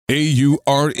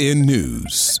AURN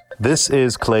News. This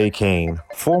is Clay Kane.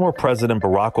 Former President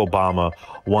Barack Obama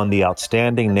won the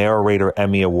Outstanding Narrator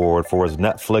Emmy Award for his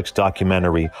Netflix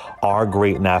documentary, Our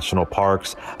Great National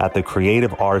Parks, at the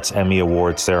Creative Arts Emmy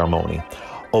Awards ceremony.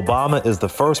 Obama is the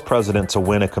first president to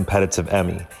win a competitive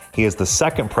Emmy. He is the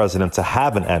second president to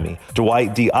have an Emmy.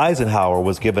 Dwight D. Eisenhower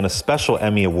was given a special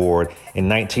Emmy Award in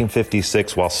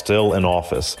 1956 while still in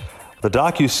office. The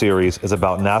docuseries is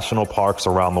about national parks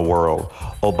around the world.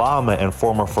 Obama and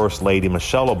former First Lady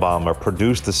Michelle Obama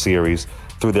produced the series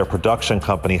through their production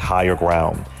company Higher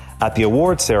Ground. At the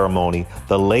award ceremony,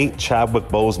 the late Chadwick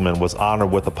Boseman was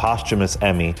honored with a posthumous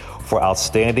Emmy for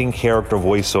Outstanding Character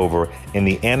Voiceover in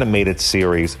the animated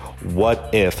series What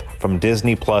If from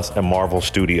Disney Plus and Marvel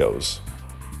Studios.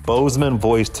 Boseman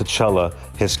voiced T'Challa,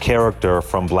 his character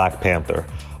from Black Panther.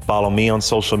 Follow me on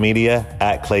social media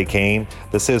at Clay Kane.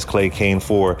 This is Clay Kane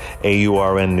for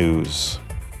AURN News.